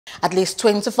At least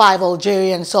 25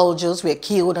 Algerian soldiers were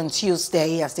killed on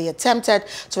Tuesday as they attempted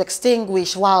to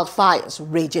extinguish wildfires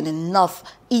raging in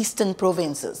northeastern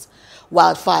provinces.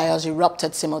 Wildfires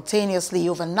erupted simultaneously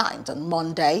overnight on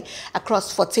Monday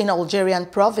across 14 Algerian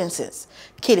provinces,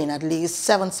 killing at least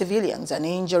 7 civilians and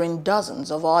injuring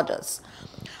dozens of others.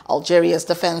 Algeria's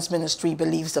defense ministry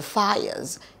believes the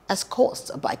fires as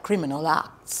caused by criminal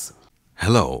acts.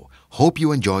 Hello, hope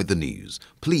you enjoyed the news.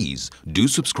 Please do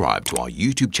subscribe to our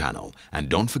YouTube channel and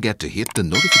don't forget to hit the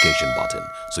notification button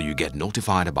so you get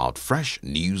notified about fresh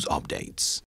news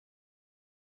updates.